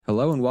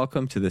Hello and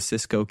welcome to the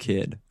Cisco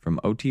Kid from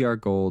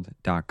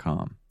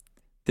OTRGold.com.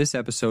 This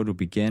episode will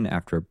begin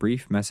after a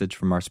brief message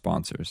from our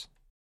sponsors.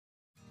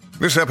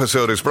 This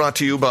episode is brought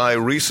to you by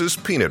Reese's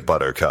Peanut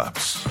Butter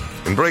Cups.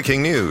 In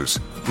breaking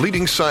news,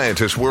 leading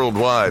scientists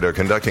worldwide are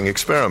conducting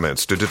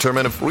experiments to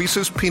determine if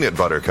Reese's Peanut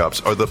Butter Cups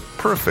are the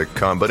perfect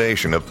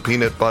combination of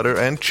peanut butter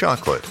and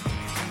chocolate.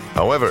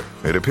 However,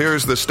 it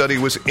appears the study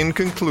was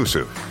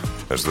inconclusive,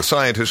 as the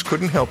scientists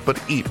couldn't help but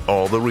eat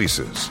all the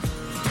Reese's.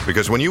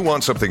 Because when you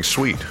want something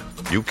sweet,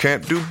 you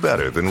can't do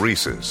better than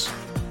Reese's.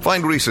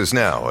 Find Reese's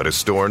now at a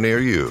store near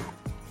you.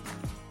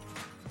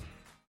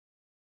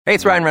 Hey,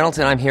 it's Ryan Reynolds,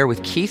 and I'm here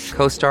with Keith,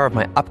 co-star of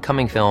my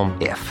upcoming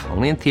film, If,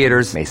 only in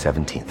theaters May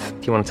 17th.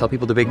 Do you want to tell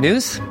people the big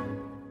news?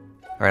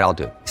 All right, I'll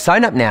do it.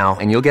 Sign up now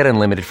and you'll get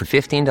unlimited for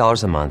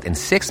 $15 a month and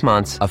 6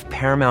 months of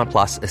Paramount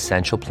Plus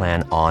Essential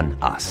Plan on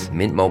us.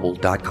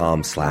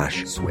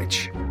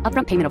 MintMobile.com/switch.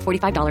 Upfront payment of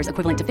 $45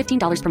 equivalent to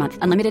 $15 per month.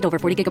 Unlimited over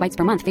 40 gigabytes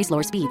per month. Face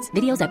lower speeds.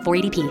 Videos at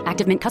 480p.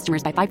 Active Mint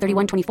customers by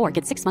 531.24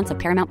 get 6 months of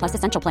Paramount Plus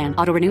Essential Plan.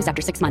 Auto renews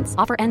after 6 months.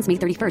 Offer ends May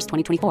 31st,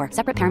 2024.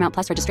 Separate Paramount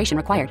Plus registration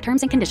required.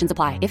 Terms and conditions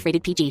apply if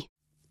rated PG.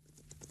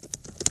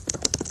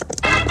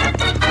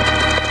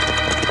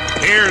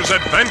 Here's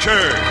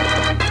adventure.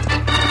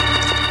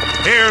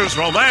 Here's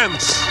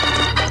romance.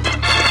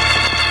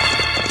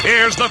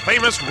 Here's the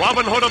famous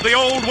Robin Hood of the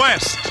Old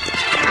West.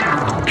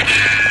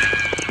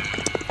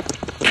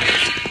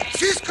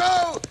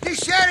 Cisco, the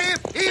sheriff,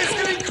 he is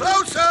getting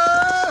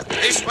closer.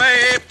 This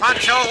way,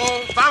 Pancho,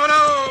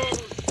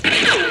 vámonos.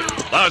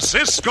 The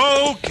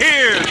Cisco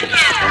Kid.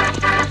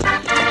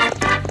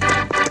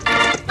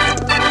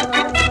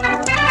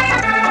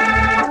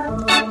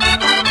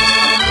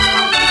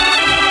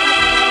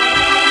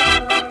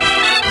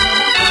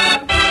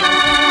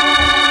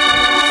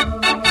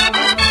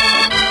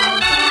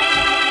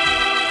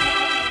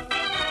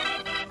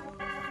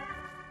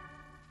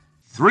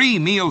 3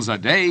 meals a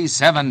day,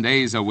 7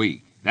 days a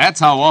week. That's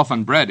how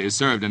often bread is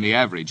served in the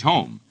average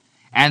home.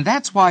 And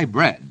that's why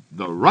bread,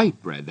 the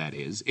right bread that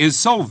is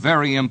so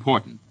very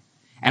important.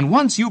 And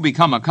once you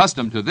become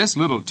accustomed to this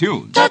little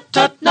tune... Tut,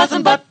 tut,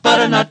 nothing but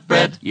butternut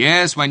bread.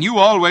 Yes, when you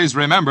always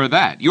remember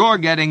that, you're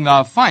getting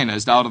the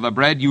finest out of the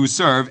bread you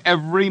serve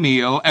every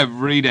meal,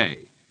 every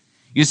day.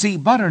 You see,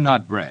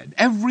 butternut bread,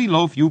 every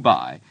loaf you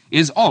buy,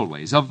 is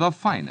always of the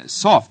finest,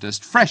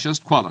 softest,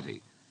 freshest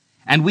quality.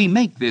 And we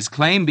make this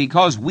claim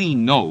because we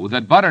know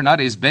that butternut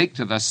is baked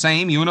to the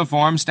same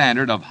uniform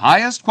standard of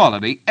highest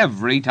quality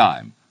every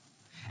time.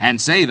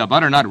 And say the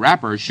butternut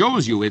wrapper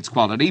shows you its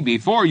quality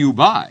before you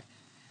buy.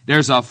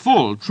 There's a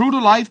full,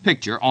 true-to-life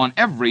picture on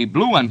every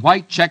blue and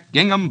white check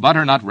gingham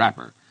butternut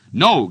wrapper.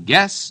 No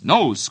guess,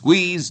 no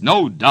squeeze,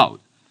 no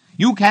doubt.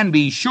 You can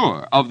be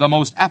sure of the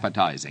most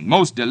appetizing,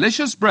 most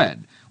delicious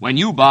bread when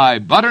you buy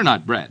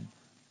butternut bread.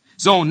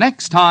 So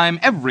next time,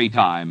 every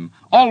time,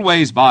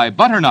 always buy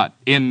butternut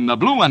in the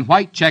blue and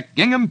white check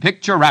gingham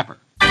picture wrapper.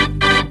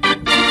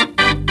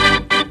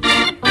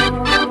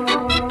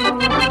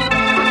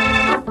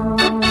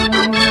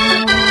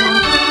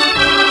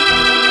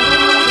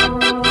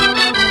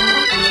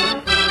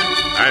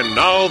 And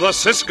now the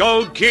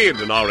Cisco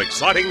Kid in our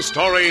exciting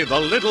story, The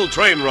Little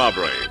Train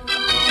Robbery.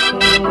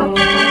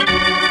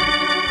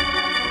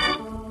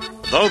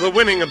 Though the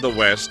winning of the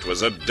West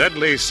was a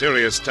deadly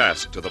serious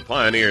task to the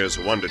pioneers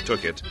who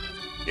undertook it,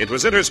 it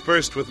was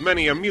interspersed with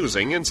many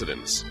amusing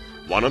incidents.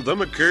 One of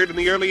them occurred in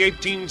the early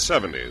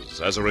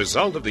 1870s as a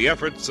result of the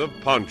efforts of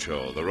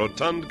Pancho, the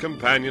rotund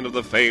companion of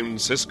the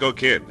famed Cisco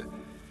Kid.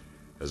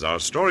 As our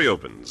story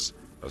opens,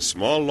 a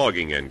small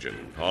logging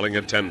engine, hauling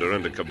a tender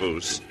and a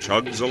caboose,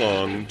 chugs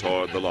along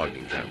toward the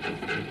logging camp.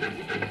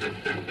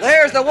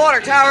 There's the water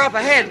tower up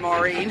ahead,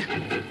 Maureen.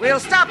 We'll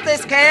stop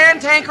this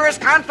cantankerous,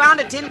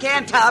 confounded tin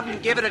can tub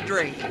and give it a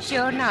drink.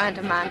 Sure not,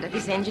 Amanda.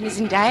 This engine is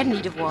in dire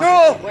need of water.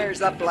 Oh, where's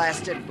the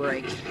blasted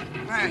brake?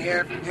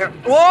 Here.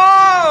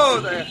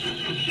 Whoa there.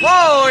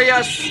 Whoa,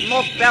 you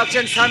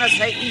smoke-belching son of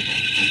Satan.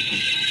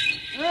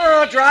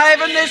 Oh,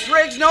 driving this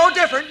rig's no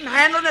different than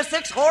handling a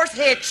 6-horse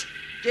hitch.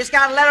 Just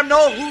gotta let 'em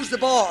know who's the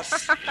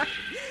boss.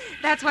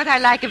 That's what I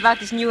like about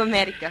this new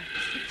America.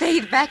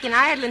 Faith, back in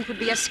Ireland would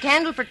be a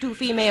scandal for 2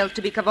 females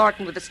to be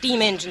cavorting with a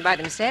steam engine by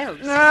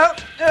themselves. No,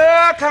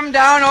 come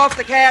down off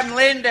the cab and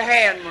lend a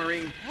hand,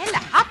 Maureen. Well, a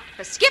hop,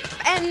 a skip,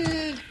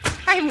 and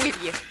I'm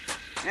with you.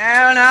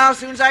 Now, as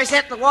soon as I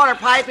set the water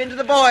pipe into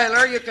the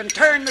boiler, you can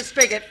turn the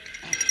spigot.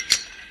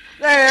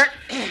 There.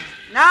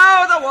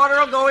 Now the water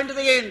will go into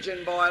the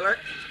engine boiler.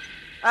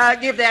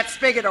 Give that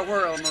spigot a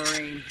whirl,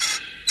 Maureen.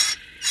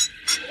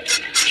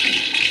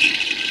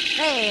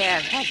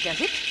 There, that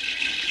does it.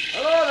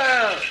 Hello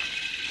there.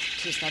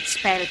 'Tis that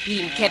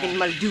spalpeen Kevin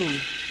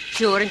Muldoon.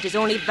 Sure, and 'tis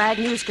only bad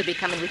news could be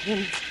coming with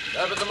him.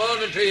 Top of the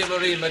morning to you,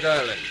 Maureen, my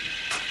darling.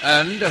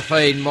 And a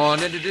fine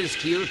morning it is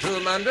to you too,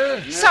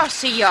 Amanda.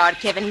 Saucy you are,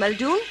 Kevin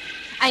Muldoon.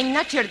 I'm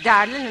not your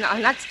darling, and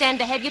I'll not stand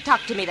to have you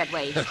talk to me that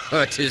way.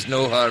 It is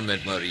no harm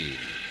in Maureen.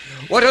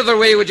 What other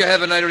way would you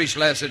have an Irish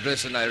lass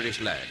address an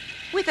Irish lad?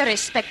 With a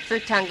respectful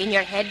tongue in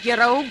your head, you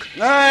rogue.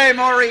 Hey,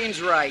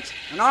 Maureen's right.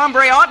 An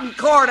hombre oughtn't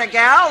court a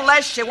gal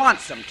unless she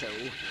wants him to.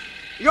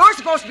 You're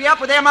supposed to be up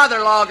with them other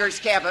loggers,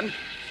 Kevin.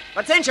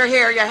 But since you're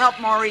here, you help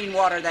Maureen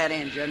water that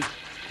engine.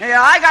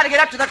 Yeah, I gotta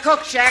get up to the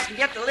cook shack and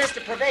get the list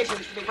of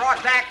provisions to be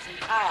brought back from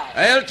town.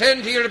 I'll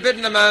tend to your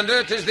bidding,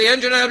 Amanda. 'Tis the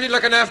engine I'll be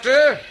looking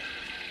after.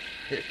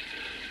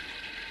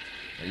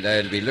 And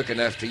I'll be looking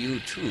after you,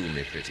 too,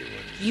 my pretty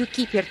one. You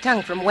keep your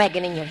tongue from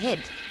wagging in your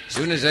head. As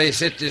soon as I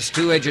set this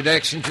two-edged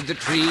action to the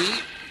tree,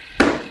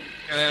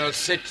 I'll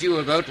set you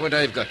about what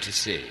I've got to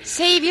say.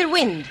 Save your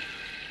wind.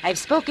 I've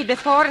spoken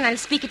before, and I'll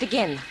speak it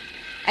again.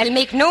 I'll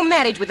make no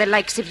marriage with the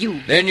likes of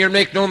you. Then you'll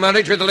make no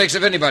marriage with the likes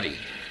of anybody.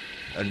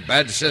 And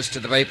bad cess to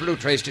the viper who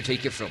tries to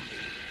take you from me.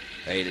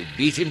 I'll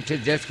beat him to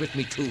death with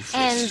me 2 fists.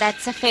 And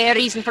that's a fair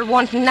reason for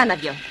wanting none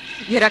of you.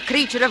 You're a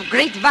creature of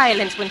great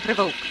violence when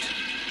provoked.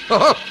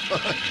 Oh,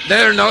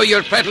 there now,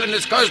 your peddling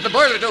has caused the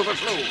boiler to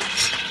overflow.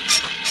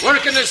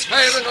 Working as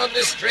fireman on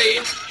this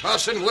train,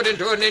 tossing wood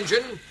into an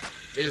engine,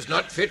 is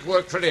not fit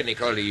work for any,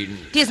 Colleen.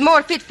 'Tis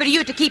more fit for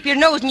you to keep your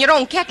nose in your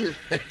own kettle.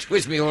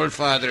 'Twas me old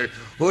father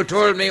who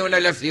told me when I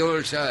left the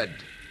old sod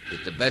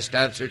that the best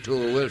answer to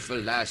a willful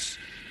lass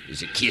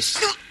is a kiss.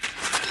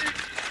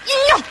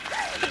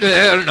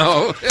 There,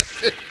 no.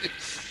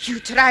 You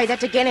try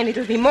that again and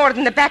it'll be more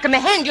than the back of my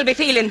hand you'll be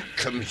feeling.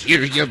 Come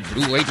here, you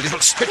blue-eyed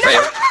little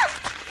spitfire.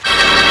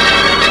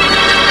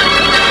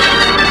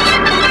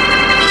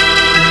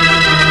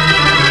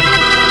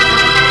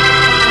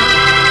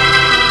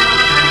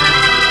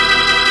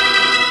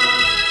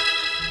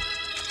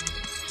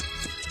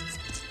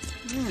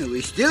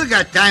 We still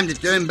got time to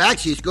turn back,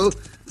 Cisco.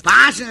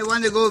 Parson, I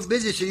want to go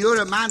visit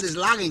Senora Amanda's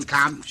logging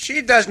camp.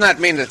 She does not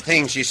mean the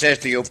thing she says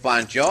to you,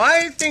 Pancho.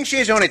 I think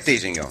she's only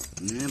teasing you.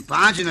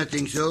 Parson, I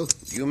think so.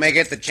 You may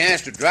get the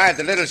chance to drive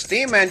the little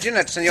steam engine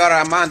at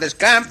Senora Amanda's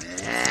camp.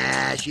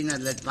 She not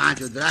let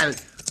Pancho drive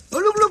it. Oh,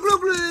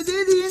 look,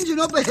 there's the engine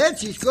up ahead,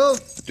 Cisco.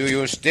 Do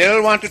you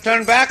still want to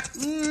turn back?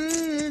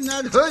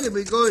 Not hurt if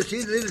we go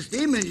see the little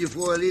steam engine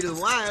for a little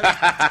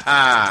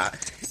while.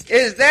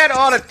 Is that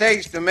all it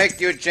takes to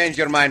make you change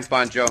your mind,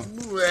 Pancho?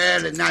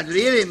 Well, not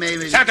really,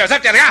 maybe. Santos,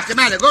 up there, What's the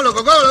matter? Go.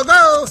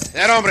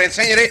 That hombre and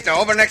senorita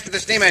over next to the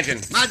steam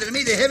engine. Madre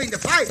mia, they're having the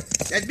fight.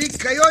 That big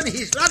coyote,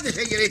 he slapped the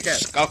senorita.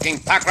 Skulking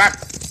pack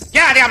rat.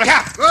 Yeah, diablo,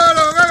 yeah. Go.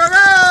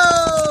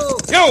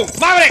 You,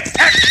 Maverick!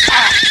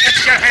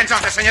 Get your hands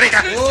off the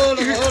senorita.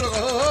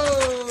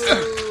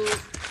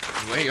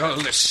 Why all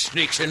the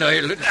snakes in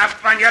Ireland?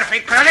 Up on your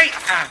feet, Curly.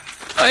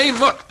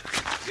 I'm up.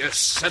 You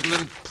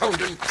settling,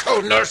 pounding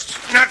cold nurse.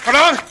 Not for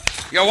long.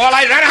 You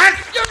wall-eyed rat-a-hat.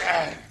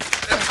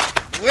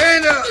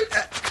 Bueno,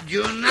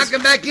 you knock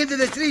him back into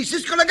the tree.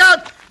 Cisco, look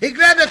out. He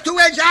grabbed a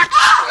two-edged axe.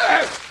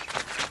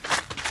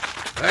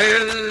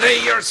 I'll lay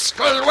your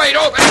skull wide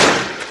open.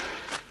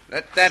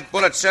 Let that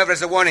bullet serve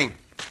as a warning.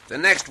 The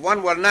next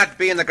one will not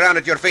be in the ground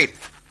at your feet.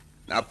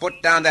 Now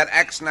put down that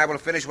axe and I will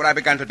finish what I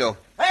began to do.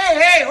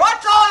 Hey,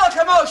 what's all the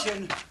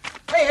commotion?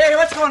 Hey,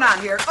 what's going on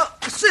here?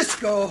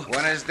 Cisco.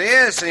 Buenos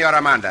dias, Senora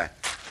Amanda.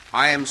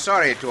 I am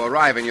sorry to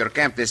arrive in your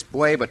camp this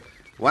way, but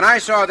when I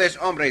saw this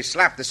hombre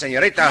slap the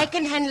senorita... I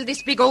can handle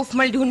this big oaf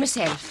Muldoon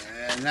myself.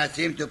 Not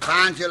seem to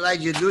Pancho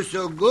like you do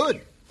so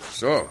good.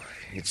 So,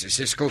 it's the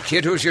Cisco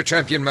kid who's your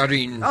champion,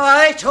 Maureen. Oh,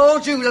 I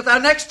told you that the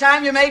next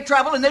time you made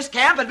trouble in this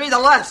camp would be the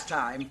last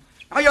time.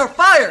 Now you're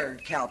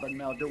fired, Calvin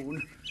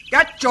Muldoon.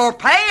 Get your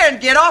pay and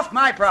get off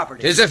my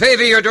property. 'Tis a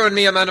favor you're doing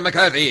me, Amanda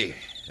McCarthy.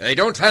 I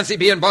don't fancy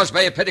being bossed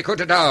by a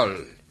petticoat at all.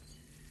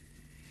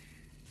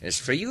 As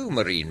for you,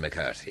 Maureen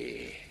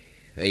McCarthy,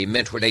 I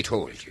meant what I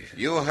told you.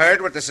 You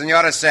heard what the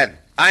senora said.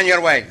 On your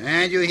way.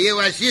 And you hear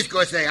what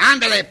Cisco say.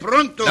 Ándale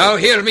pronto. Now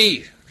hear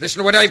me. Listen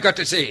to what I've got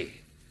to say.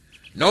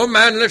 No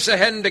man lifts a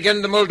hand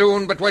against the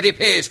Muldoon but what he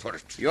pays for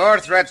it. Your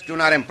threats do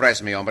not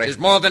impress me, hombre. 'Tis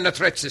more than a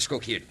threat, Cisco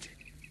Kid.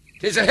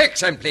 'Tis a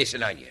hex I'm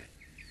placing on you.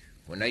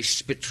 When I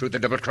spit through the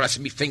double cross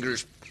of me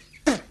fingers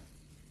and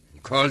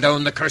call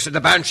down the curse of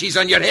the banshees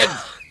on your head.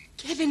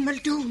 Kevin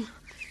Muldoon,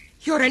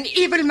 you're an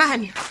evil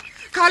man.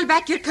 Call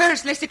back your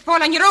curse lest it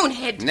fall on your own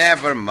head.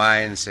 Never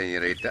mind,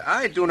 senorita.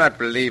 I do not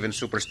believe in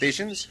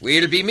superstitions.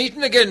 We'll be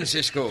meeting again,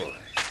 Cisco.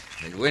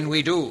 And when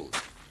we do,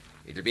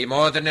 it'll be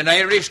more than an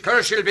Irish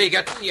curse you'll be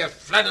getting, you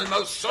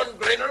flannel-mouthed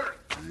sun-grinner.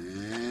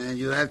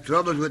 You have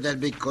troubles with that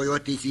big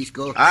coyote,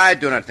 Cisco? I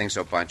do not think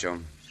so, Pancho.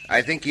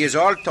 I think he is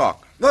all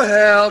talk.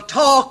 Well,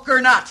 talk or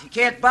not, he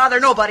can't bother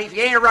nobody if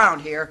he ain't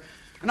around here.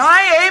 And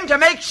I aim to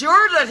make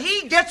sure that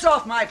he gets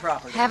off my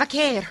property. Have a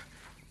care.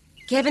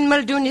 Kevin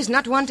Muldoon is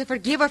not one to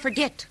forgive or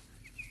forget.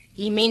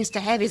 He means to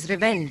have his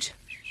revenge.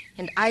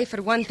 And I,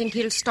 for one, think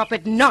he'll stop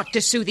at naught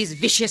to soothe his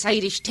vicious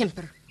Irish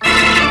temper.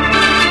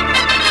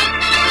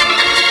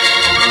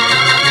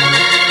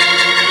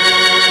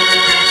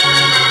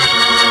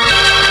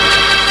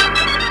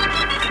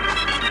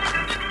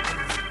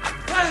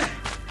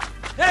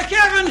 Hey,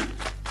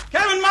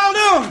 Kevin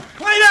Muldoon,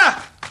 wait up!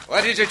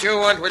 What is it you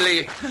want,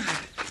 Willie?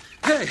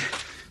 Hey,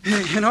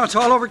 you know, it's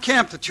all over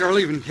camp that you're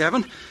leaving,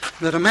 Kevin.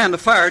 That Amanda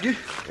fired you.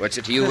 What's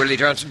it to you, Willie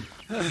Johnson?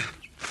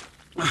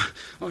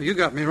 Oh, you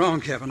got me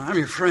wrong, Kevin. I'm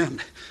your friend.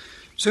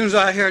 As soon as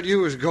I heard you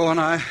was going,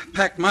 I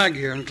packed my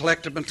gear and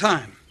collected my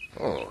time.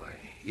 Oh,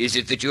 is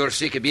it that you're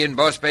sick of being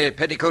bossed by a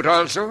petticoat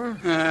also?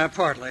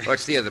 Partly.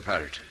 What's the other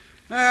part?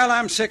 Well,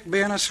 I'm sick of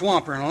being a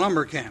swamper in a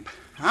lumber camp.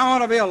 I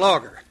want to be a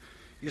logger.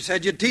 You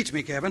said you'd teach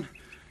me, Kevin.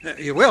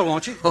 You will,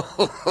 won't you?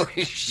 Oh,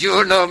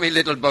 sure no, me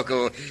little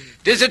bucko.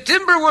 'Tis a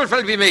timber wolf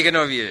I'll be making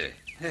of you.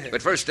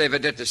 But first I've a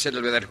debt to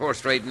settle with that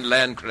horse-riding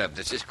land crab,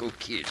 the Cisco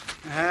Kid.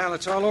 Well,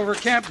 it's all over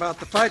camp about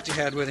the fight you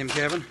had with him,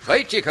 Kevin.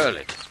 Fight, you call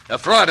it? A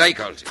fraud, I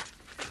calls it.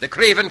 The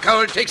craven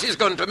coward takes his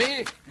gun to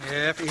me.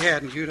 Yeah, if he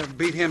hadn't, you'd have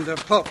beat him to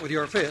pulp with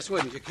your fist,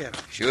 wouldn't you, Kevin?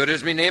 Sure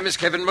as me name is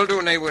Kevin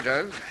Muldoon, I would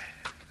have.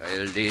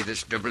 I'll lay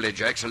this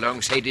double-a-jacks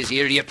alongside his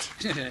ear yet.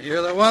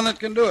 You're the one that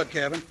can do it,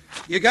 Kevin.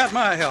 You got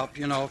my help,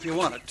 you know, if you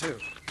want it, too.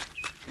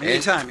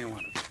 Anytime you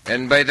want it.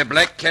 And by the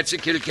black cats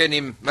of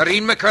Kilkenny,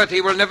 Maureen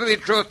McCarthy will never be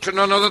betrothed to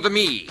none other than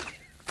me.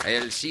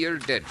 I'll see her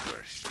dead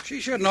first.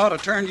 She shouldn't ought to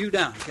turn you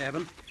down,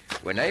 Kevin.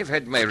 When I've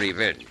had my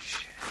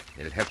revenge,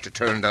 I'll have to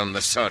turn down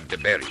the sod to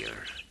bury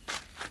her.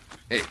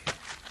 Hey,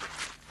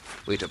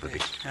 wait up a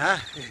bit.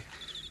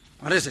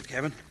 What is it,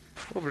 Kevin?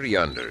 Over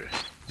yonder.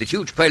 The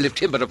huge pile of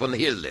timber up on the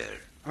hill there.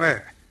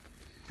 Where?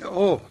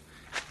 Oh,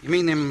 you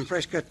mean them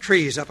fresh-cut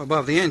trees up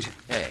above the engine?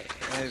 Hey.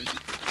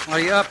 What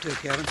are you up to,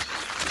 Kevin?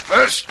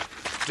 First,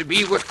 to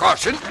be with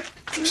caution,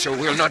 so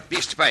we'll not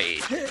be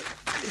spied.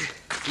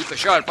 Keep a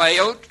sharp eye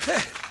out.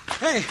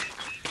 Hey,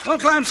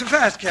 don't climb so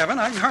fast, Kevin.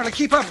 I can hardly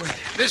keep up with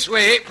you. This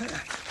way.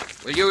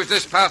 We'll use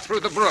this path through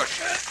the brush.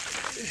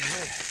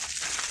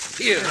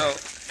 Here now.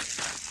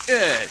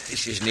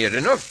 This is near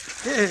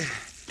enough.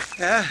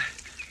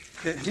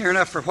 Near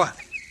enough for what?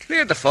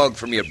 Clear the fog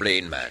from your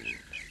brain, man.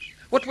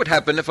 What would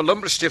happen if a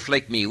lumber stiff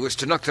like me was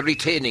to knock the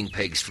retaining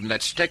pegs from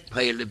that stacked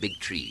pile of big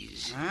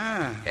trees?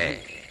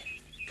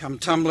 Come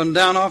tumbling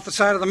down off the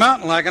side of the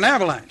mountain like an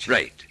avalanche.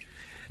 Right.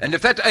 And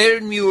if that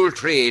iron mule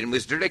train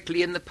was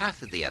directly in the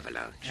path of the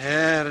avalanche...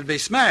 Yeah, it'd be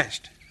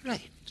smashed.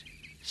 Right.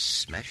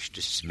 Smashed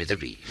to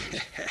smithereens.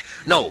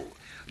 No,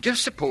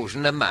 just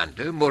supposing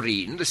Amanda,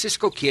 Maureen, the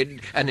Cisco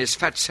Kid, and his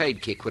fat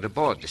sidekick were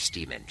aboard the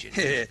steam engine.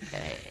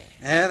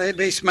 Yeah, they'd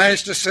be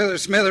smashed to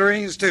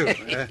smithereens, too.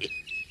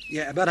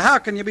 Yeah, but how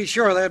can you be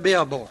sure they'd be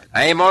aboard?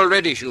 I'm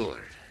already sure.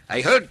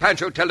 I heard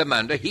Pancho tell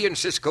Amanda he and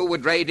Cisco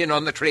would ride in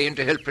on the train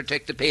to help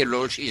protect the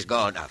payroll she's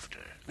gone after.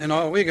 And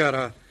all we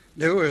gotta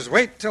do is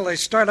wait till they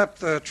start up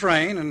the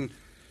train, and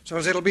so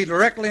as it'll be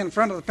directly in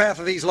front of the path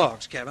of these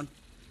logs, Kevin.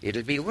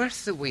 It'll be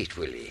worth the wait,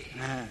 Willie.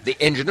 The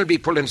engine will be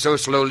pulling so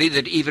slowly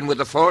that even with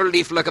the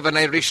four-leaf luck of an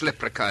Irish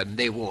leprechaun,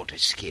 they won't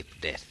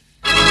escape death.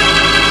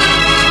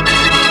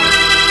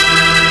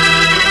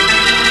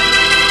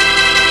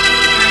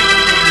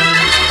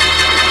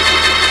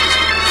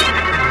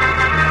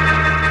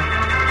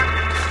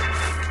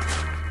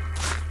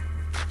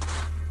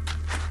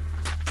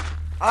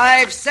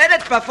 I've said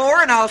it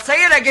before, and I'll say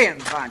it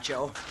again,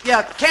 Pancho. You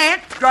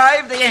can't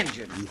drive the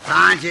engine.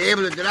 Pancho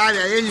able to drive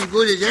the engine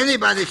good as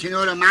anybody,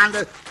 Senor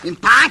Amanda.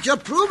 And Pancho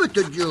prove it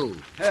to you.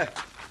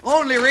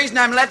 Only reason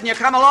I'm letting you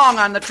come along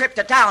on the trip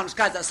to town's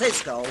because of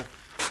Cisco.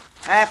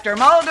 After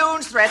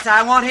Muldoon's threats,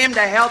 I want him to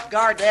help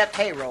guard that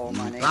payroll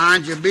money.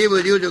 Pancho be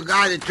with you to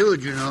guard it too,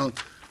 you know.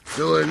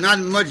 So there's not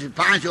much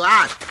Pancho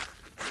asked.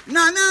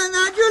 No,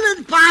 you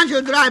let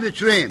Pancho drive the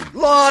train.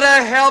 Lord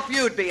of help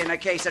you'd be in a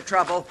case of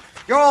trouble.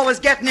 You're always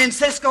getting in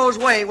Cisco's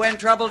way when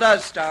trouble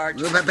does start.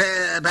 Pancho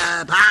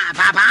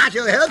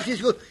helps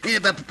Cisco.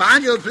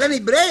 Pancho plenty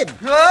brave.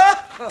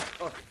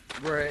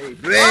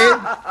 Brave.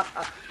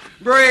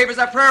 Brave as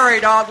a prairie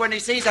dog when he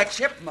sees a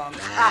chipmunk.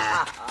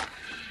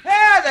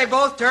 Yeah, they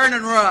both turn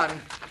and run.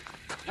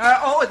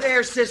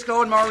 There's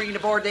Cisco and Maureen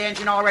aboard the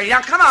engine already.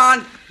 Now, come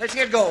on. Let's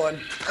get going.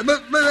 Pancho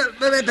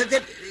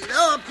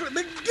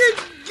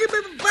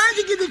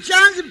give the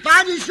chance and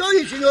Pancho show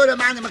you, Senor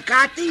Amanda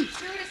McCarthy.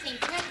 Sure as St.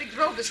 Patrick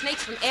drove the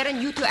snakes from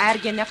Erin, you two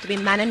argue enough to be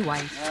man and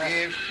wife.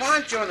 If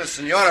Pancho and the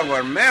Senora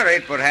were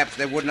married, perhaps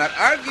they would not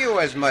argue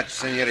as much,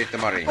 Senorita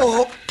Maureen.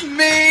 Oh,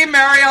 me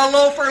marry a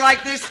loafer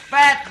like this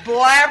fat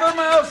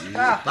blabbermouth?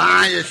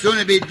 Pancho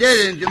sooner be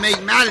dead than to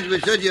make matters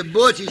with such a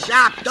butchy,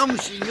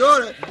 sharp-tongued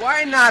Senora.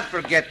 Why not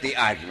forget the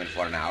argument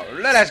for now?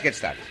 Let us get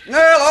started.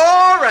 Well,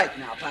 all right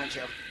now,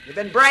 Pancho. You've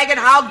been bragging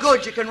how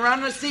good you can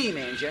run a steam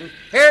engine.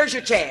 Here's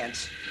your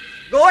chance.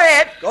 Go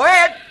ahead.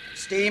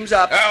 Steam's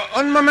up.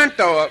 Un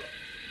momento.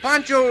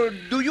 Pancho,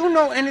 do you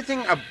know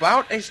anything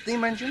about a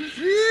steam engine?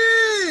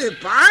 Yeah,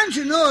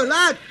 Pancho know a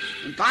lot.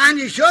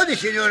 Pancho showed the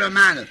Senor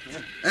Amanda.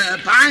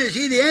 Pancho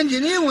see the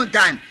engineer one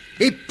time.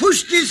 He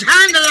pushed his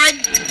handle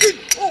like this.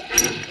 Oh,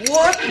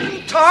 what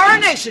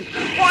tarnation?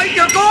 Why,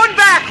 you're going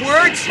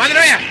backwards.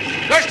 Madroya,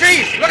 those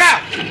trees, look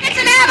out. It's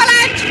an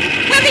avalanche.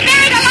 We'll be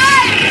buried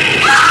alive.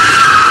 Ah!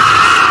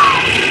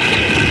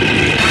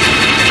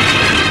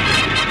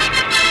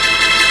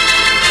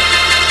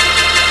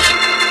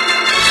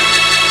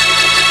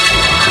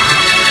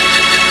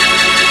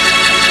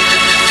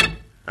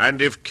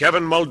 And if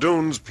Kevin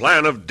Muldoon's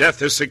plan of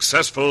death is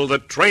successful, the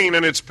train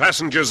and its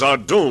passengers are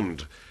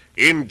doomed.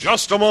 In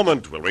just a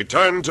moment, we'll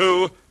return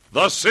to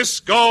the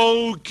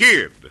Cisco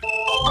Kid.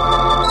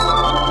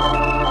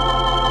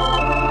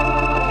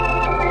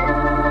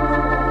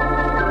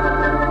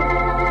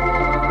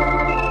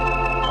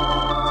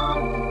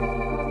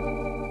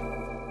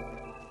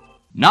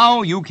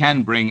 Now you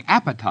can bring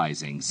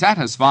appetizing,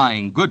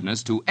 satisfying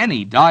goodness to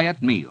any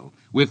diet meal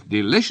with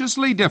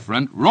deliciously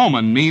different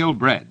Roman meal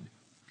bread.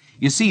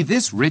 You see,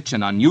 this rich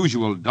and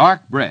unusual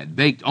dark bread,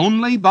 baked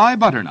only by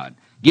butternut,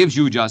 gives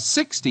you just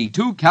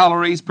 62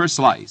 calories per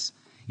slice.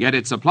 Yet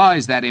it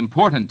supplies that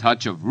important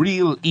touch of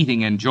real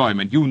eating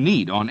enjoyment you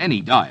need on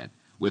any diet,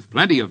 with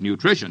plenty of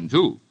nutrition,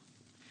 too.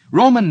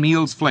 Roman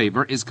meal's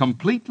flavor is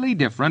completely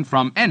different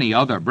from any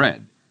other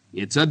bread.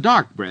 It's a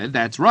dark bread,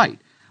 that's right,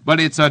 but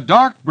it's a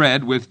dark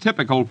bread with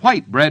typical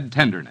white bread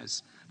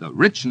tenderness, the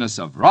richness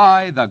of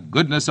rye, the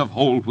goodness of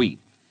whole wheat.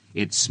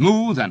 It's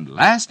smooth and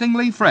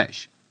lastingly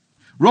fresh.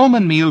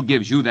 Roman meal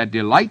gives you that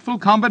delightful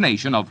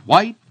combination of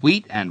white,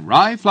 wheat, and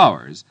rye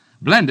flours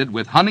blended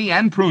with honey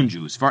and prune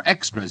juice for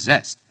extra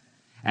zest.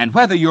 And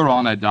whether you're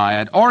on a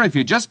diet or if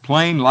you just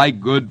plain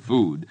like good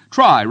food,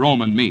 try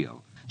Roman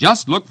meal.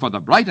 Just look for the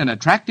bright and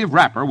attractive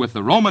wrapper with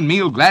the Roman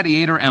meal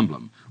gladiator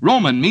emblem.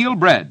 Roman meal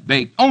bread,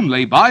 baked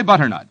only by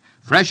butternut.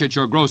 Fresh at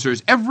your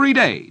grocer's every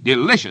day,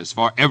 delicious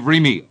for every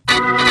meal.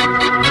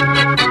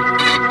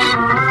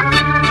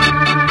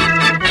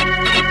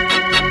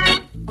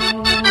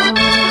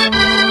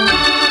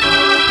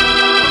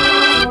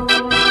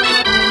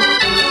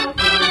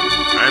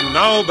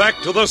 Now back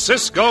to the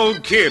Cisco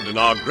Kid in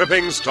our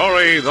gripping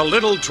story, The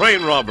Little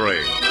Train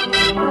Robbery.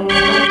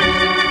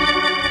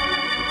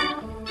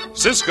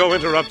 Cisco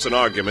interrupts an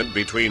argument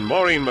between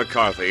Maureen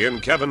McCarthy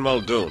and Kevin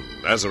Muldoon.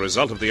 As a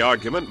result of the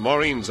argument,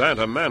 Maureen's Aunt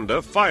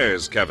Amanda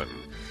fires Kevin.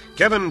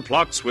 Kevin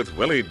plots with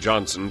Willie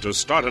Johnson to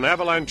start an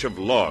avalanche of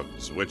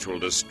logs, which will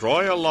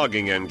destroy a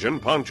logging engine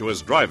Pancho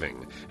is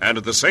driving, and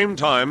at the same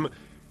time,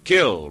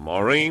 kill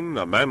Maureen,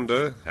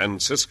 Amanda,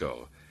 and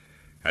Cisco.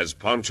 As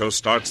Pancho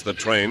starts the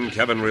train,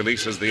 Kevin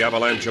releases the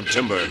avalanche of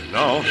timber.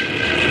 Now... By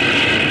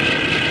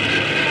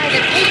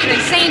the patron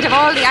saint of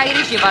all the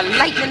Irish, you've a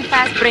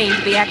lightning-fast brain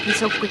to be acting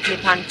so quickly,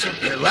 Pancho.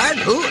 What?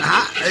 Who?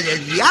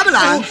 The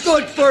avalanche? Oh,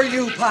 good for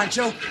you,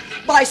 Pancho.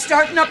 By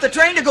starting up the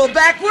train to go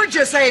backwards,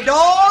 you saved all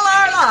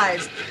our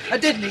lives.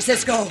 Didn't he,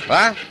 Cisco?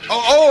 What?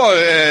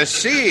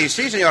 Si,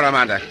 Senora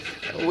Amanda.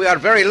 We are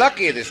very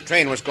lucky this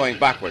train was going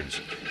backwards.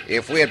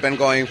 If we had been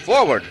going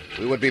forward,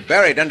 we would be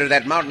buried under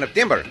that mountain of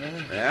timber.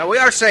 We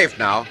are safe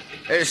now.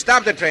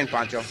 Stop the train,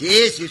 Pancho.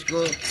 Yes,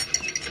 Cisco.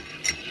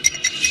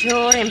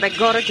 Sure, and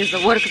begorra, it is the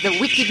work of the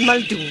wicked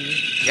Muldoon.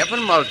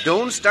 Kevin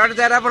Muldoon started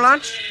that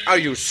avalanche? Are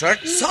you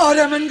certain?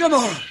 Sodom and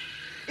Gomorrah.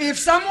 If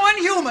someone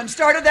human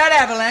started that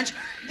avalanche,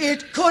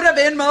 it could have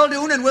been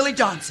Muldoon and Willie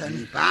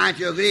Johnson.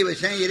 Pancho agree with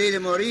Senorita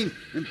Maureen,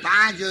 and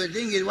Pancho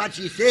think is what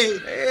she say.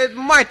 It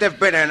might have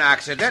been an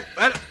accident.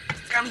 Well,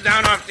 come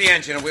down off the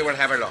engine and we will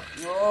have a look.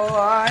 Oh,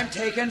 I'm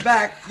taking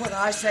back what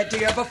I said to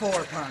you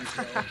before,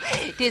 Pancho.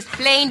 Tis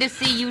plain to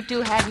see you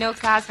two had no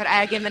cause for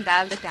argument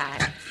all the time.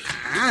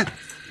 And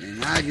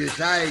now you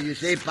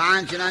say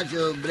Pancho not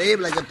so brave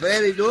like a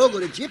prairie dog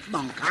or a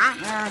chipmunk,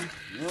 huh?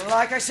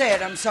 Like I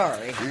said, I'm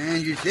sorry.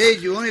 And you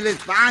said you only let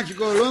Pancho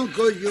go alone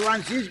because you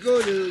want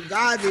Cisco to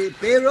guard the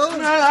payroll?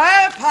 Well,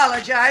 I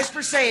apologize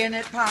for saying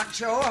it,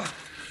 Pancho.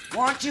 I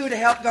want you to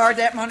help guard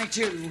that money,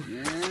 too.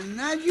 And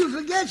now you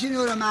forget,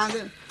 Senora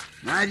Amanda.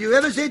 Now you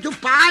ever say to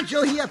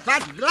Pancho he a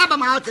fat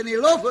blabbermouth and a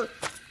loafer.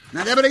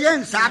 Not ever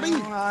again, Sabi.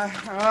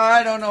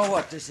 I don't know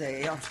what to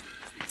say.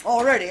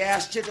 Already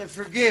asked you to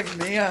forgive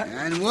me.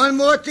 And one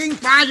more thing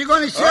Pancho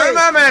going to say. Un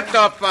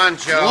momento,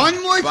 Pancho.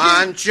 One more thing.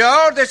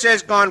 Pancho, this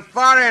has gone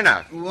far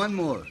enough. One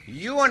more.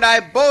 You and I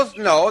both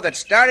know that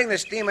starting the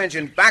steam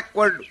engine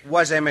backward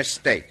was a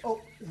mistake. Oh,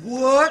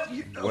 what?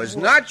 It was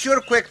not your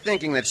quick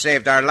thinking that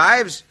saved our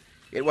lives.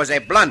 It was a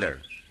blunder,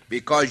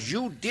 because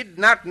you did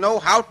not know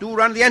how to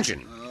run the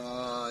engine.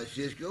 Oh,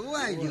 Cisco,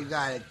 why you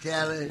gotta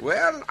tell it?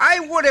 Well, I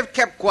would have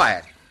kept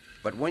quiet.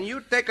 But when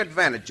you take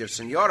advantage of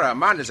Senora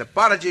Amanda's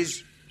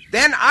apologies,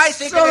 then I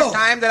think it is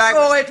time that I...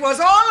 So it was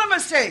all a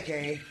mistake,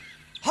 eh?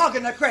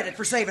 Hogging the credit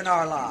for saving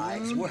our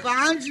lives.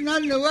 Pancho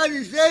not know what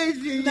to say,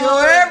 Senor. No,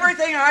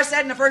 everything I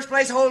said in the first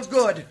place holds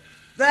good.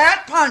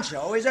 That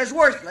Pancho is as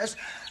worthless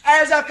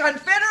as a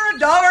Confederate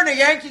dollar in a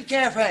Yankee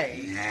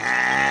cafe.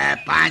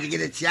 Pancho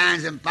get a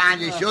chance and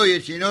Pancho show you,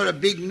 Senora,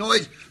 big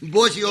noise,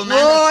 bossy old man.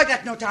 Oh, I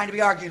got no time to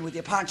be arguing with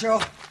you, Pancho.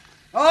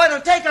 Oh,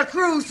 it'll take a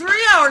crew 3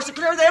 hours to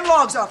clear them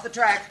logs off the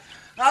track.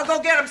 I'll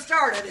go get them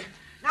started.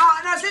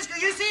 Now, Cisco,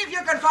 you see if you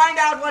can find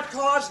out what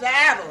caused the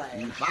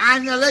avalanche.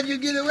 Pancho let you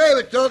get away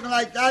with talking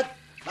like that.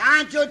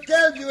 Pancho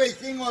tells you a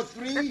thing or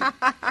three.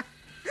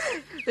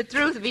 The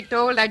truth be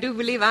told, I do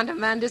believe Aunt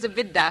Amanda's a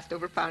bit daft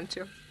over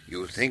Pancho.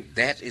 You think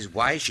that is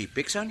why she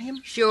picks on him?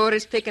 Sure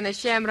as picking a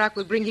shamrock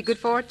will bring you good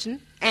fortune,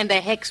 and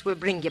a hex will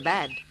bring you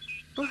bad.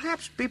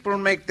 Perhaps people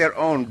make their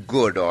own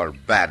good or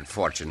bad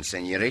fortune,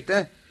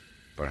 Senorita.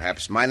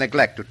 Perhaps my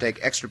neglect to take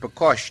extra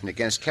precaution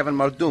against Kevin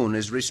Muldoon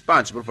is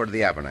responsible for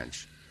the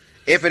avalanche.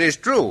 If it is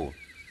true,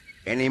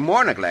 any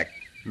more neglect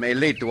may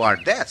lead to our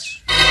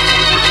deaths.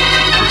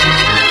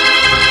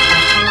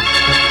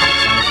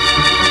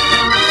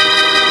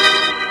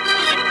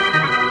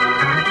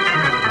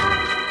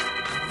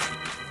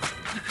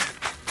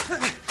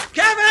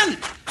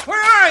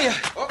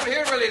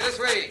 Willie, this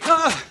way.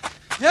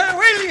 Yeah,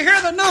 wait till you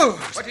hear the news.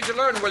 What did you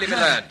learn, Willie, my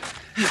lad?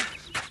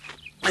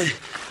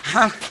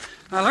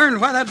 I learned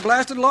why that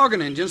blasted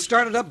logging engine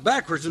started up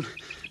backwards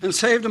and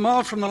saved them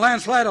all from the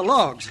landslide of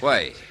logs.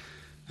 Why?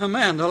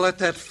 Amanda let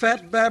that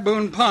fat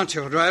baboon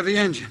Poncho drive the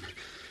engine.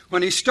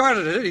 When he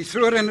started it, he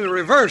threw it into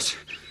reverse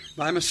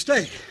by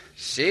mistake.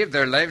 Saved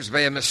their lives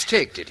by a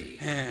mistake, did he?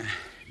 Yeah.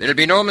 There'll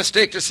be no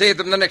mistake to save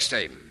them the next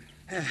time.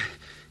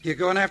 You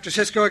going after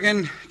Cisco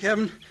again,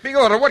 Kevin?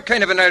 Begorra, what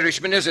kind of an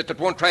Irishman is it that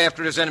won't try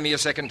after his enemy a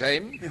second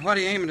time? What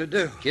are you aiming to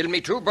do? Kill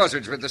me 2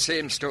 buzzards with the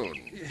same stone.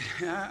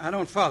 I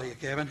don't follow you,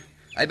 Kevin.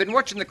 I've been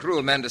watching the crew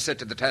Amanda set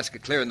to the task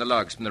of clearing the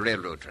logs from the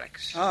railroad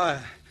tracks.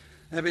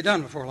 They'll be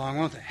done before long,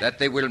 won't they? That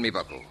they will, me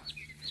bucko.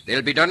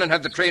 They'll be done and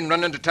have the train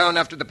run into town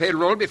after the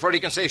payroll before he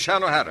can say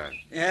Sean O'Hara.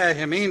 Yeah,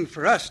 you mean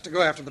for us to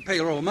go after the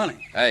payroll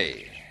money?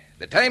 Aye.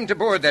 The time to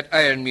board that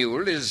iron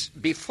mule is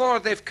before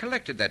they've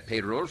collected that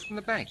payroll from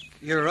the bank.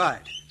 You're right.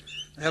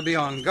 They'll be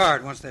on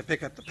guard once they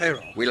pick up the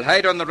payroll. We'll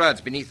hide on the rods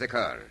beneath the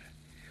car.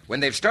 When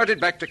they've started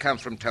back to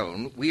camp from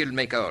town, we'll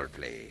make our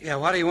play. Yeah,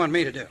 what do you want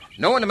me to do?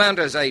 Knowing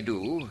Amanda as I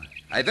do,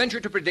 I venture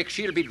to predict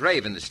she'll be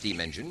driving the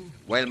steam engine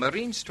while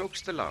Maureen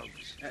stokes the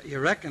logs. You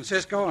reckon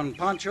Cisco and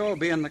Poncho will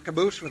be in the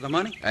caboose with the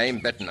money? I'm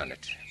betting on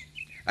it.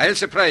 I'll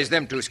surprise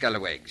them 2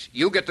 scalawags.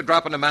 You get the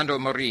drop on Amanda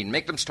and Maureen,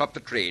 make them stop the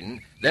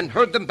train, then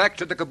herd them back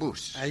to the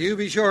caboose. You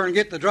be sure and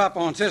get the drop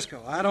on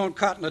Cisco. I don't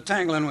cotton to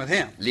tangling with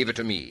him. Leave it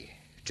to me.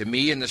 To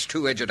me and this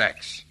 2-edged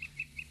axe.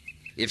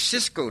 If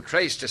Cisco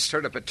tries to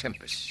stir up a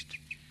tempest,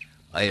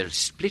 I'll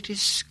split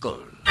his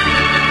skull.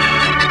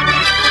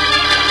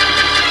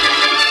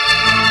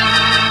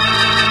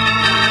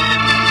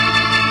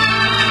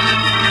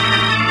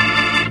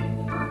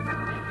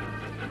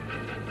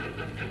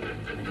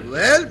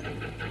 Well,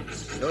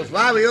 so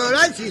far we're all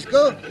right,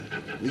 Cisco.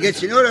 We get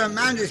Senora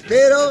Amanda's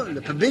payroll and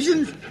the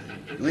provisions,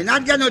 and we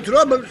not got no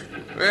troubles.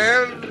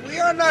 Well, we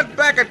are not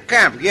back at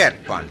camp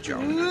yet, Pancho.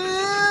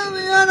 Well,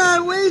 we on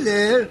our way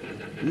there.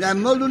 And that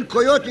Muldoon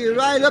coyote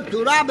ride up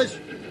to rob us.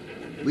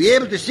 We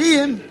able to see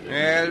him.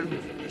 Well,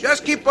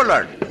 just keep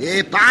alert.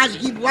 Yeah, Paz,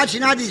 keep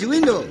watching out his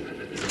window.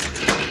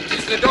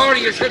 It's the door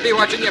you should be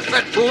watching, you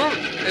fat fool.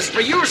 As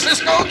for you,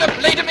 Cisco, the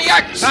blade of me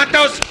axe.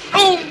 Santos!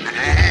 Oh!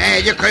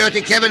 Hey, you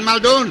coyote Kevin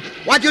Muldoon.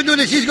 What you do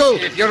to Cisco?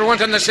 If you're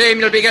wanting the same,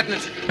 you'll be getting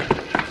it.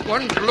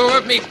 One blow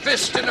of me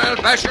fist and I'll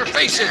bash your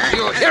face in.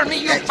 You hear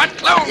me, you fat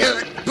clown?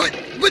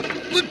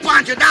 Put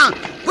Pancho down.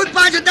 Put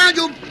Pancho down,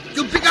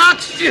 you big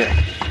ox.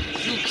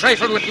 If you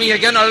trifle with me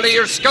again, I'll lay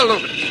your skull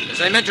open,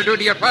 as I meant to do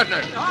to your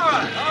partner. All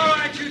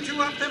right, you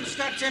 2 up them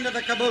steps into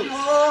the caboose.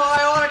 Oh,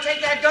 I want to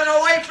take that gun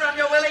away from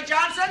you, Willie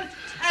Johnson,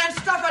 and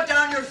stuff it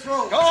down your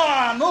throat. Go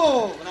on,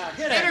 move. Now,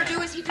 get Better it.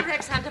 do as he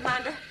directs, Aunt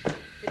Amanda.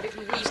 The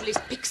little weasel is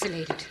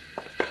pixelated.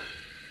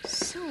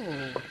 So,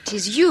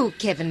 'tis you,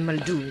 Kevin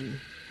Muldoon.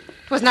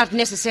 'Twas not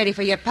necessary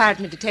for your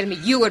partner to tell me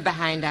you were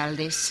behind all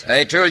this.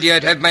 I told you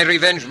I'd have my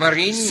revenge,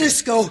 Maureen.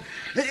 Cisco,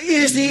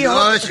 is he...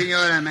 No,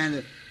 Senora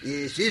Amanda.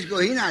 Cisco,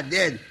 he not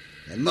dead.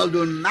 That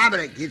Muldoon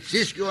Maverick hit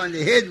Cisco on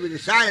the head with the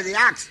side of the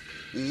axe.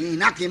 He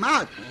knocked him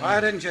out. Why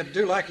didn't you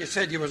do like you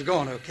said you was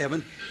going to,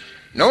 Kevin?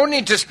 No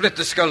need to split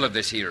the skull of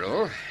this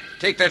hero.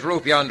 Take that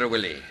rope yonder,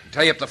 Willie.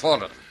 Tie up the 4 of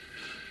them.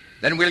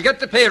 Then we'll get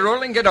the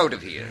payroll and get out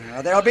of here.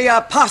 There'll be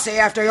a posse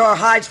after your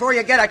hides before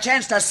you get a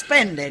chance to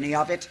spend any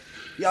of it.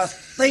 You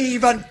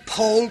thieving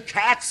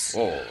polecats.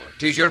 Oh,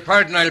 'tis your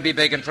pardon I'll be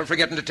begging for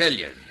forgetting to tell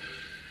you.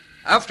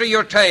 After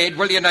you're tied,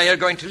 Willie and I are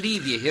going to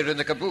leave you here in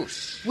the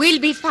caboose. We'll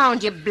be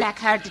found, you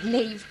black-hearted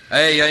knave.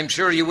 Aye, I'm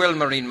sure you will,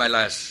 Maureen, my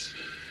lass.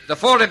 The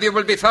 4 of you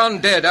will be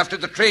found dead after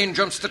the train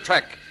jumps the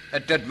track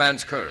at Dead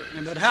Man's Curve.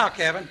 But how,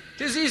 Kevin?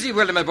 'Tis easy,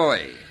 Willie, my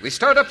boy. We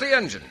start up the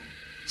engine,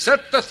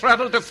 set the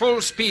throttle to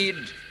full speed,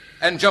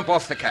 and jump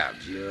off the cab.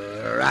 You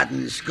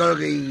rotten,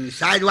 skulking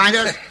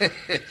sidewinder.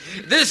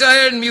 This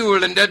iron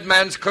mule in Dead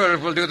Man's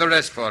Curve will do the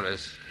rest for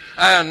us.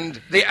 And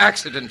the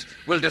accident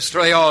will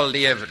destroy all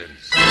the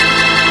evidence.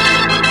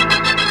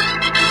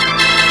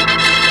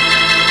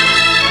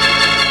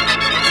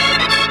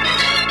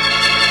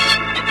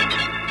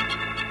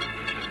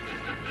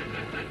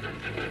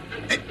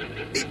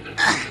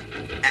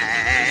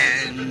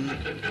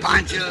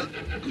 Pancho,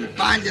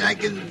 I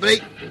can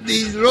break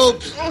these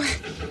ropes. Oh,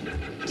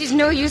 it is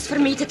no use for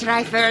me to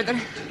try further.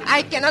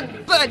 I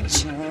cannot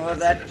budge. Oh,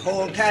 that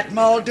polecat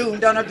Muldoon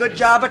done a good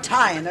job of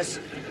tying us.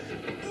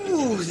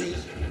 Ooh,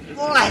 these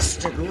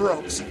blasted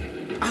ropes.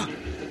 Oh,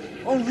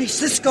 only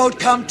Cisco'd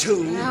come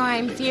too. Now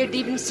I'm feared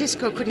even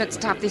Cisco could not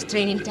stop this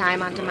train in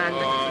time, Aunt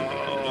Amanda.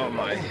 Oh,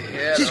 my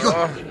head.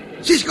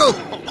 Cisco,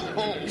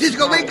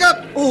 wake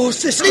up. Oh,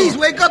 Cisco. Please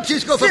wake up,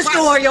 Cisco.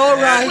 Cisco, are you all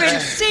right? Well,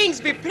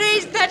 saints be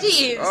praised that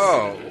he is.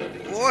 Oh,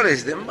 what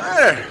is the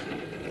matter?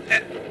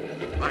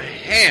 My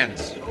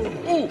hands.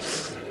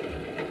 Oof.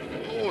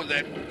 Oh,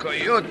 that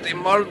coyote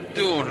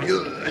Muldoon.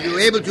 Are you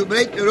able to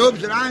break the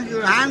ropes around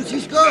your hands,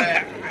 Cisco?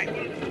 I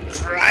will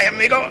try,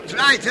 amigo.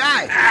 Try.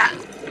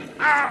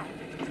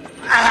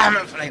 I'm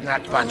afraid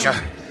not, Pancho.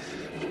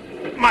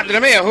 Madre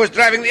mia, who's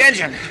driving the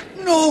engine?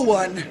 No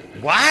one.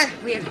 What?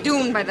 We're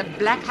doomed by the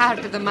black heart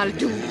of the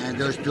Muldoon. And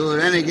those two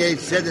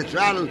renegades set the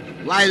throttle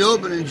wide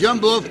open and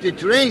jump off the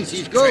train,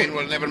 Cisco. The train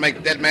will never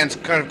make Dead Man's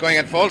Curve going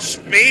at full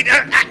speed.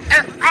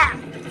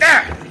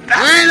 There!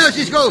 Bueno,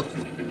 Cisco.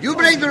 You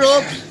break the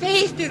ropes.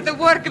 Faith is the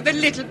work of the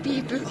little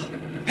people.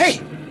 Hey,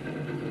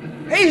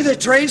 the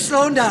train's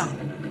slowing down.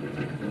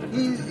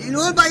 In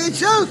all by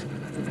itself?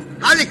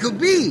 How it could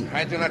be?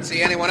 I do not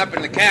see anyone up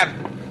in the cab.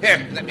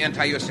 Here, let me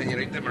untie you,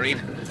 Senorita Marine.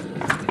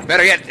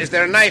 Better yet, is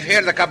there a knife here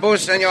in the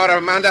caboose, Senora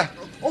Amanda?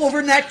 Over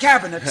in that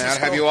cabinet, Cisco. I'll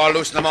have you all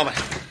loose in a moment.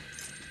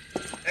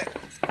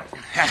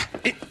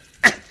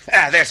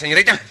 There,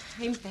 Senorita.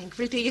 I'm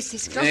thankful to you,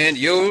 Cisco. And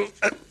you,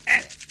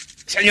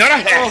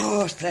 Senora.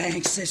 Oh,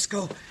 thanks,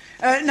 Cisco.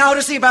 Now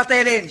to see about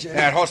that engine.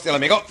 Hold still,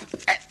 amigo.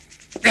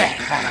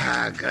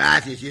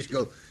 Gracias,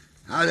 Cisco.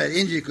 How that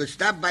engine could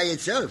stop by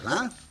itself,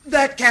 huh?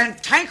 That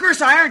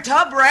cantankerous iron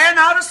tub ran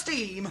out of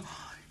steam.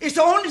 It's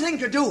the only thing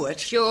to do it.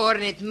 Sure,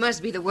 and it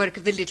must be the work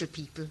of the little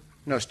people.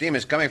 No steam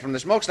is coming from the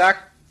smokestack.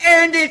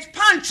 And it's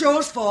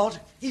Pancho's fault.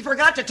 He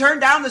forgot to turn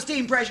down the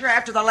steam pressure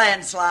after the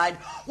landslide.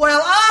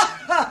 Well,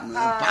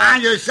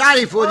 Pancho's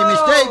sorry for the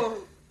mistake.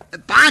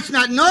 Pancho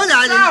not know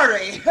that.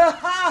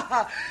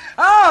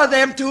 Sorry.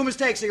 Them two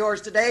mistakes of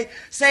yours today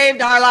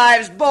saved our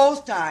lives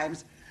both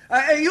times.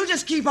 You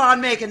just keep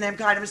on making them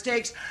kind of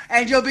mistakes,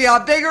 and you'll be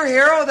a bigger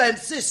hero than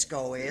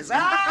Cisco is.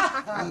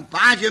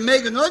 Pancho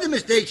make another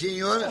mistake,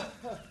 senor.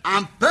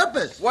 On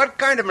purpose. What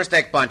kind of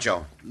mistake,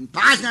 Pancho?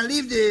 Pancho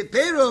leave the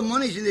payroll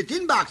monies in the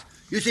tin box.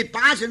 You see,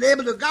 Pancho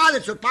able to guard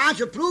it, so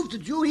Pancho proved to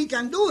you he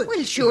can do it.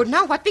 Well, sure.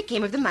 Now, what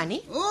became of the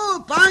money?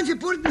 Oh, Pancho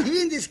put it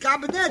here in this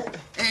cabinet,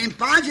 and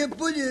Pancho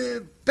put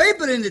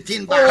paper in the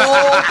tin box.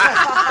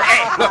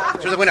 Hey,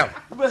 look, through the window.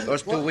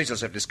 Those two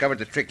weasels have discovered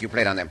the trick you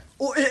played on them.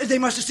 Oh, they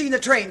must have seen the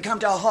train come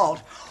to a halt.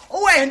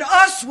 Oh, and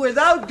us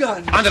without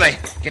guns. Andale,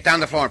 get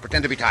down the floor and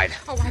pretend to be tied.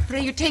 Oh, I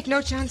pray you take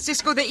no chance,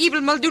 Cisco. The evil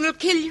Muldoon will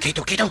kill you.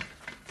 Quito.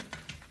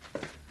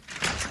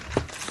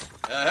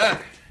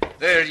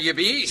 There you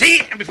be.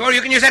 See, before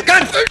you can use that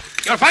gun,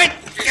 you'll find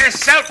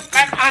yourself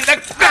back on the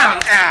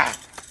ground.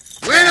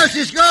 Bueno,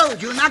 Cisco,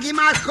 you knock him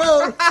out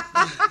cold.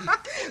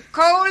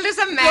 Cold as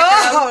a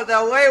mackerel. Oh,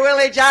 the way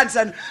Willie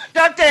Johnson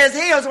ducked to his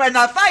heels when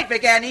the fight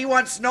began, he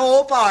wants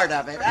no part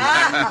of it.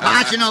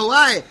 Pancho know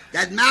why.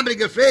 That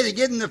Maverick afraid to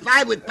get in the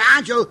fight with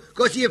Pancho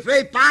because he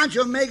afraid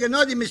Pancho make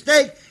another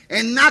mistake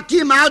and knock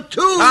him out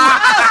too.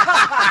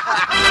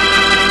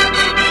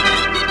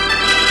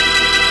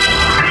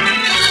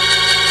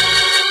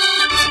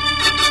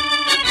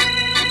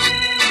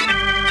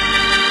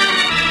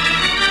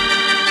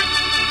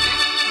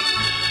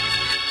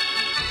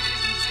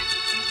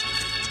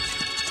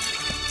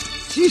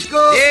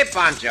 Cisco. Hey,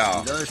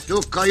 Pancho. Those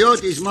two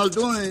coyotes,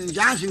 Muldoon and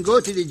Johnson,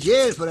 go to the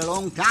jail for a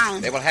long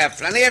time. They will have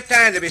plenty of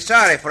time to be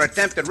sorry for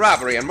attempted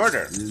robbery and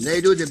murder. And they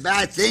do the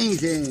bad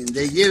things and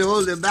they get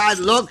all the bad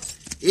luck,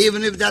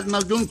 even if that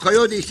Muldoon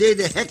coyote say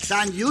the hex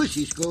on you,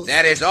 Cisco.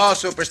 That is all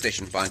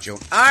superstition, Pancho.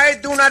 I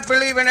do not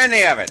believe in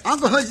any of it.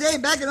 Uncle Jose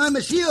back in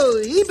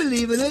Hermosillo, he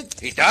believe in it.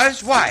 He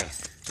does? Why?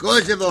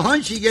 Because of a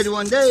hunch he get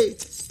one day.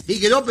 He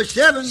get up at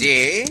 7.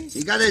 See?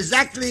 He got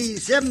exactly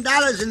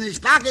 $7 in his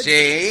pocket.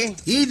 See?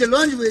 He eat the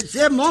lunch with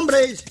 7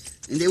 hombres,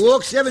 and they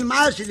walk 7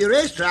 miles to the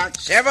racetrack.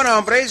 7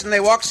 hombres, and they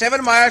walk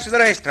 7 miles to the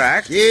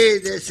racetrack. See,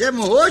 the 7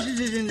 horses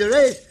is in the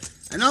race,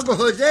 and Uncle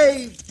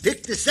Jose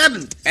picked the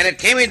 7th. And it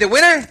came in the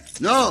winner?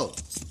 No,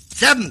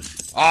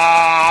 7th.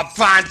 Oh,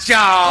 Pancho!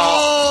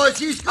 Oh,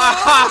 Cisco!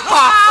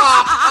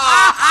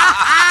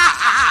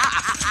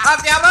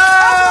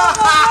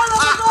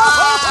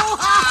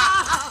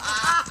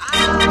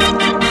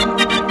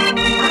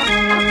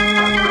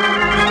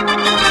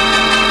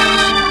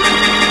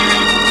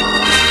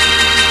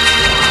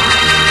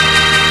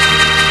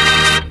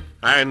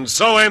 And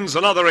so ends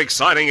another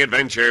exciting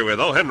adventure with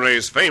O.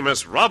 Henry's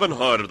famous Robin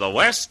Hood of the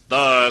West,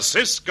 the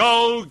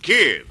Cisco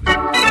Kid.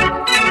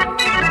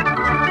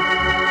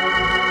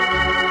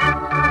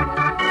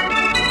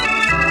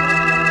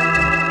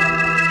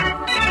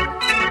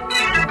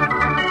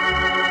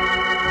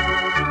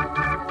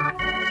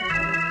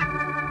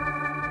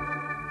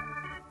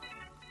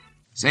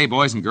 Say,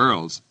 boys and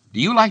girls, do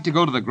you like to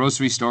go to the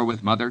grocery store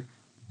with Mother?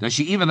 Does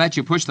she even let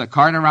you push the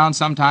cart around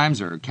sometimes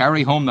or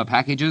carry home the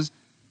packages?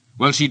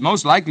 Well, she'd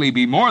most likely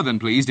be more than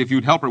pleased if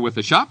you'd help her with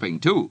the shopping,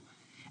 too.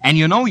 And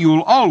you know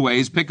you'll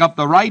always pick up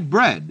the right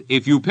bread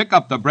if you pick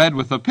up the bread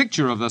with the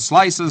picture of the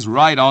slices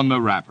right on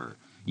the wrapper.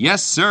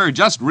 Yes, sir,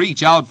 just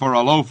reach out for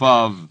a loaf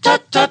of...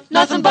 Tut,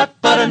 nothing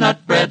but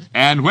butternut bread.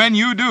 And when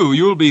you do,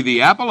 you'll be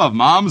the apple of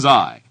Mom's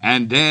eye,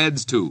 and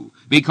Dad's, too.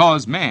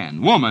 Because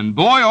man, woman,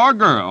 boy, or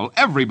girl,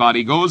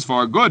 everybody goes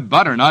for good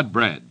butternut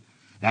bread.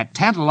 That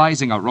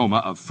tantalizing aroma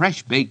of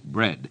fresh-baked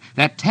bread,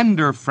 that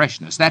tender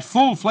freshness, that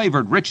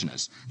full-flavored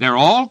richness, they're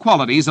all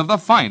qualities of the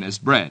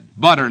finest bread,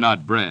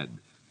 butternut bread.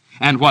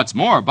 And what's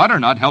more,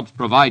 butternut helps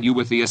provide you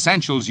with the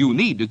essentials you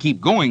need to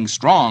keep going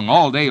strong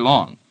all day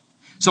long.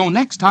 So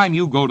next time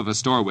you go to the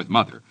store with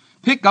Mother,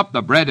 pick up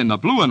the bread in the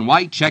blue and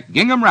white check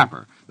gingham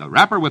wrapper, the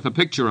wrapper with a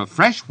picture of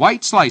fresh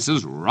white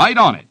slices right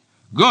on it.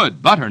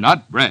 Good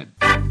butternut bread.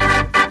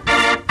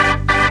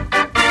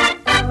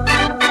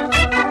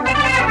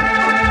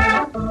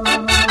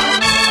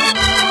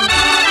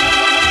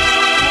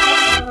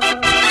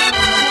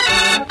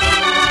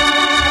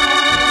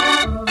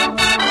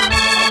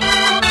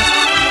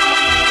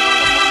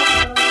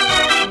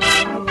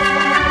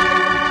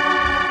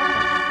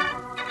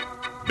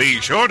 Be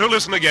sure to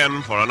listen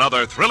again for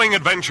another thrilling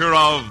adventure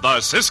of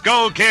the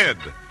Cisco Kid.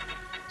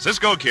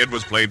 Cisco Kid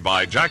was played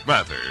by Jack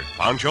Mather,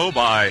 Pancho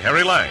by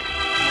Harry Lang.